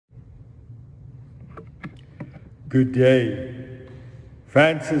Good day.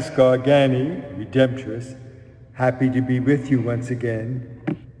 Francis Gargani, Redemptorist, happy to be with you once again.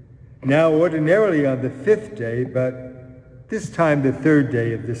 Now ordinarily on the 5th day, but this time the 3rd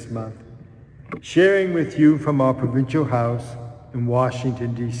day of this month, sharing with you from our provincial house in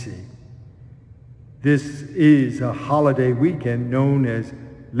Washington, D.C. This is a holiday weekend known as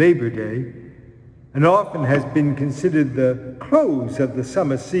Labor Day, and often has been considered the close of the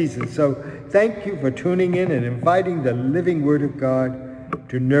summer season. So thank you for tuning in and inviting the living Word of God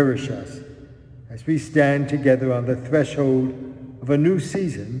to nourish us as we stand together on the threshold of a new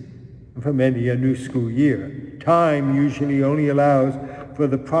season, and for many a new school year. Time usually only allows for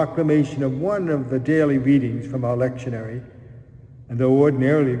the proclamation of one of the daily readings from our lectionary, and though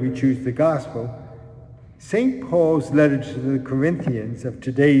ordinarily we choose the Gospel, St. Paul's letter to the Corinthians of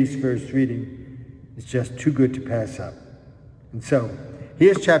today's first reading is just too good to pass up. And so,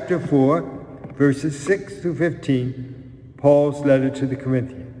 here's chapter 4, verses 6 through 15, Paul's letter to the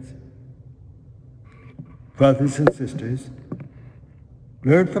Corinthians. Brothers and sisters,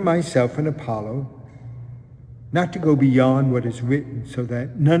 learn from myself and Apollo not to go beyond what is written, so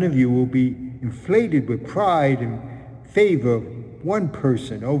that none of you will be inflated with pride in favor of one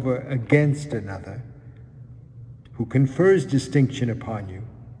person over against another, who confers distinction upon you.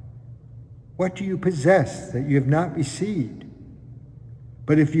 What do you possess that you have not received?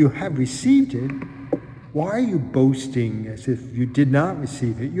 But if you have received it, why are you boasting as if you did not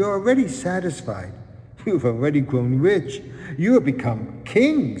receive it? You are already satisfied. You have already grown rich. You have become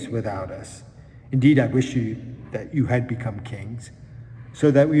kings without us. Indeed, I wish that you had become kings,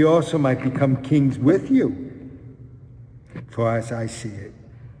 so that we also might become kings with you. For as I see it,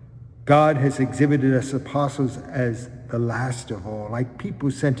 God has exhibited us apostles as the last of all, like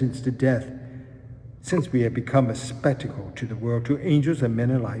people sentenced to death, since we have become a spectacle to the world, to angels and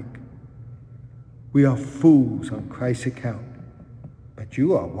men alike. We are fools on Christ's account, but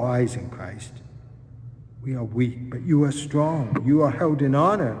you are wise in Christ. We are weak, but you are strong. You are held in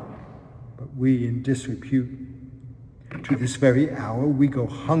honor, but we in disrepute. To this very hour we go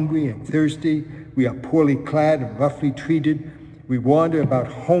hungry and thirsty. We are poorly clad and roughly treated. We wander about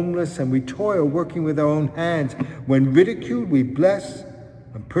homeless, and we toil working with our own hands. When ridiculed, we bless.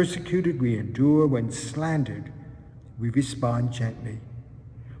 When persecuted, we endure. When slandered, we respond gently.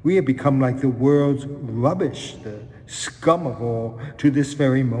 We have become like the world's rubbish, the scum of all, to this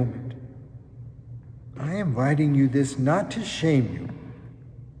very moment. I am writing you this not to shame you,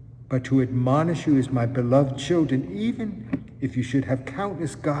 but to admonish you as my beloved children, even if you should have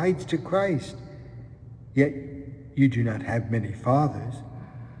countless guides to Christ. Yet you do not have many fathers,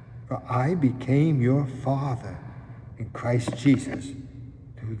 for I became your father in Christ Jesus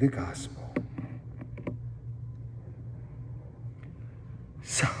through the gospel.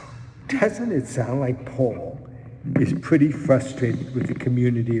 So, doesn't it sound like Paul is pretty frustrated with the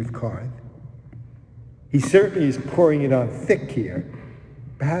community of Corinth? He certainly is pouring it on thick here,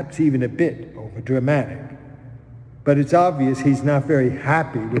 perhaps even a bit overdramatic. But it's obvious he's not very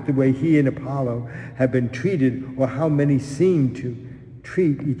happy with the way he and Apollo have been treated, or how many seem to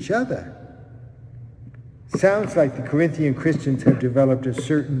treat each other. Sounds like the Corinthian Christians have developed a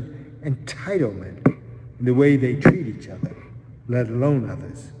certain entitlement in the way they treat each other, let alone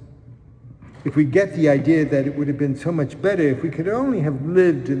others. If we get the idea that it would have been so much better if we could only have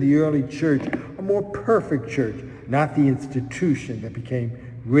lived in the early church, a more perfect church, not the institution that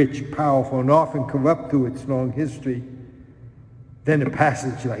became rich, powerful, and often corrupt through its long history, then a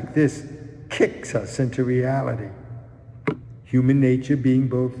passage like this kicks us into reality. Human nature being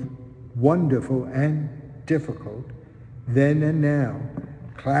both wonderful and difficult, then and now,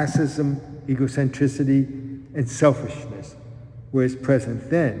 classism, egocentricity, and selfishness were as present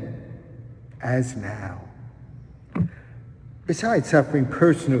then as now. Besides suffering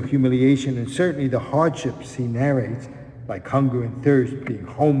personal humiliation and certainly the hardships he narrates, like hunger and thirst, being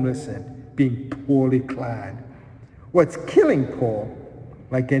homeless, and being poorly clad, what's killing Paul,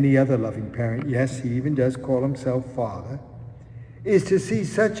 like any other loving parent, yes, he even does call himself father, is to see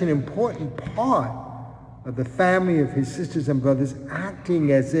such an important part of the family of his sisters and brothers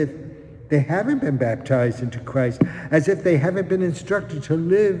acting as if they haven't been baptized into Christ, as if they haven't been instructed to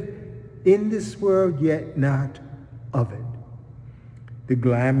live in this world, yet not of it. The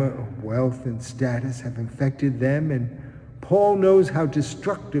glamour of wealth and status have infected them, and Paul knows how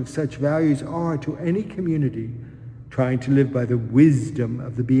destructive such values are to any community trying to live by the wisdom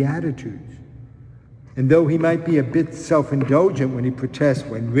of the Beatitudes. And though he might be a bit self-indulgent when he protests,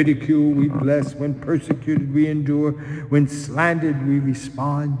 when ridiculed we bless, when persecuted we endure, when slandered we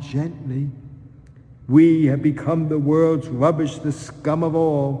respond gently, we have become the world's rubbish, the scum of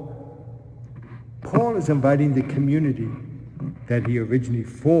all. Paul is inviting the community that he originally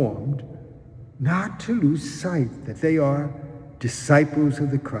formed not to lose sight that they are disciples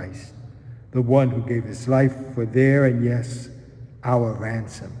of the Christ, the one who gave his life for their and, yes, our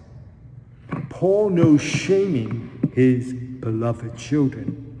ransom. Paul knows shaming his beloved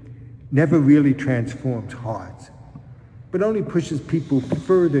children never really transforms hearts, but only pushes people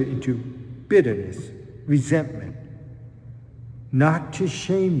further into bitterness, resentment. Not to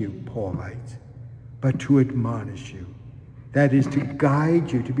shame you, Paul writes, but to admonish you. That is, to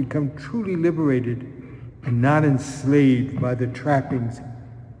guide you to become truly liberated and not enslaved by the trappings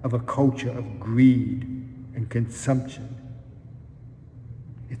of a culture of greed and consumption.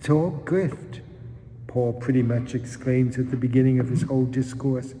 It's all grift, Paul pretty much exclaims at the beginning of his whole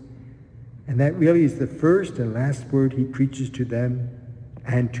discourse. And that really is the first and last word he preaches to them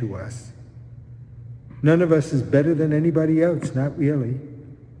and to us. None of us is better than anybody else, not really.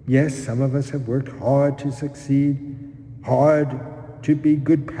 Yes, some of us have worked hard to succeed, hard to be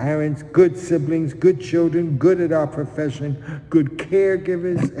good parents, good siblings, good children, good at our profession, good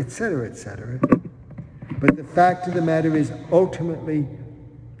caregivers, etc., etc. But the fact of the matter is, ultimately,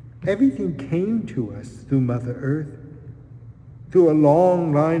 everything came to us through Mother Earth, through a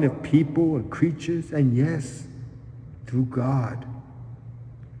long line of people and creatures, and yes, through God.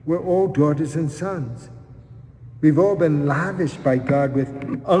 We're all daughters and sons. We've all been lavished by God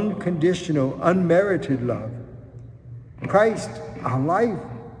with unconditional, unmerited love. Christ, our life,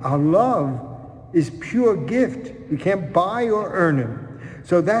 our love, is pure gift. We can't buy or earn him.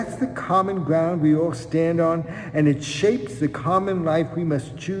 So that's the common ground we all stand on, and it shapes the common life we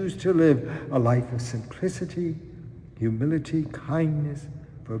must choose to live, a life of simplicity, humility, kindness,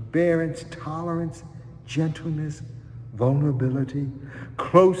 forbearance, tolerance, gentleness, vulnerability,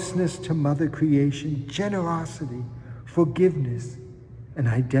 closeness to Mother Creation, generosity, forgiveness, an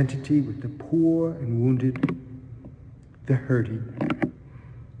identity with the poor and wounded, the hurting,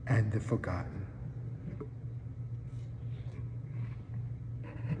 and the forgotten.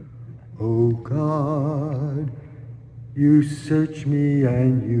 Oh God, you search me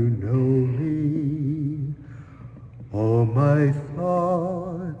and you know me. All my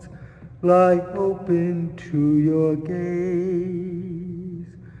thoughts lie open to your gaze.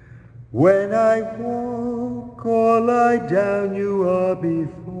 When I walk or lie down, you are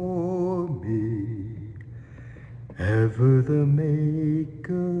before me, ever the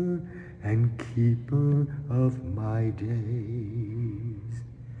maker and keeper of my days.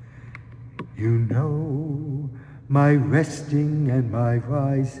 You know my resting and my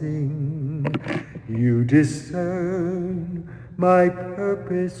rising. You discern my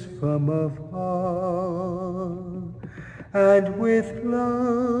purpose from afar. And with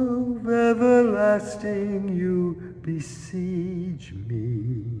love everlasting you besiege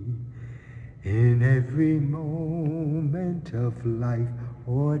me in every moment of life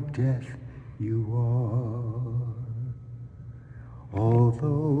or death you are.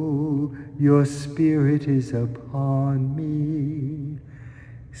 Although your spirit is upon me,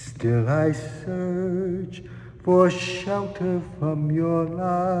 still I search for shelter from your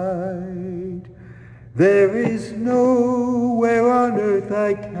light. There is nowhere on earth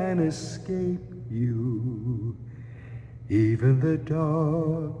I can escape you. Even the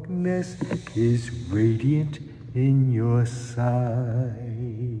darkness is radiant in your sight.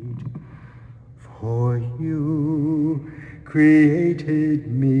 For you created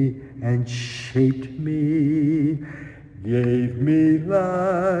me and shaped me, gave me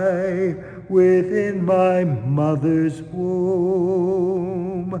life within my mother's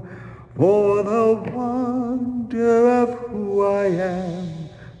womb. For the wonder of who I am,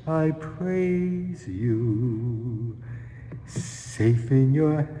 I praise you. Safe in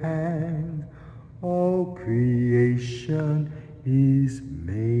your hands, all creation is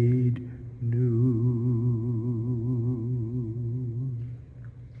made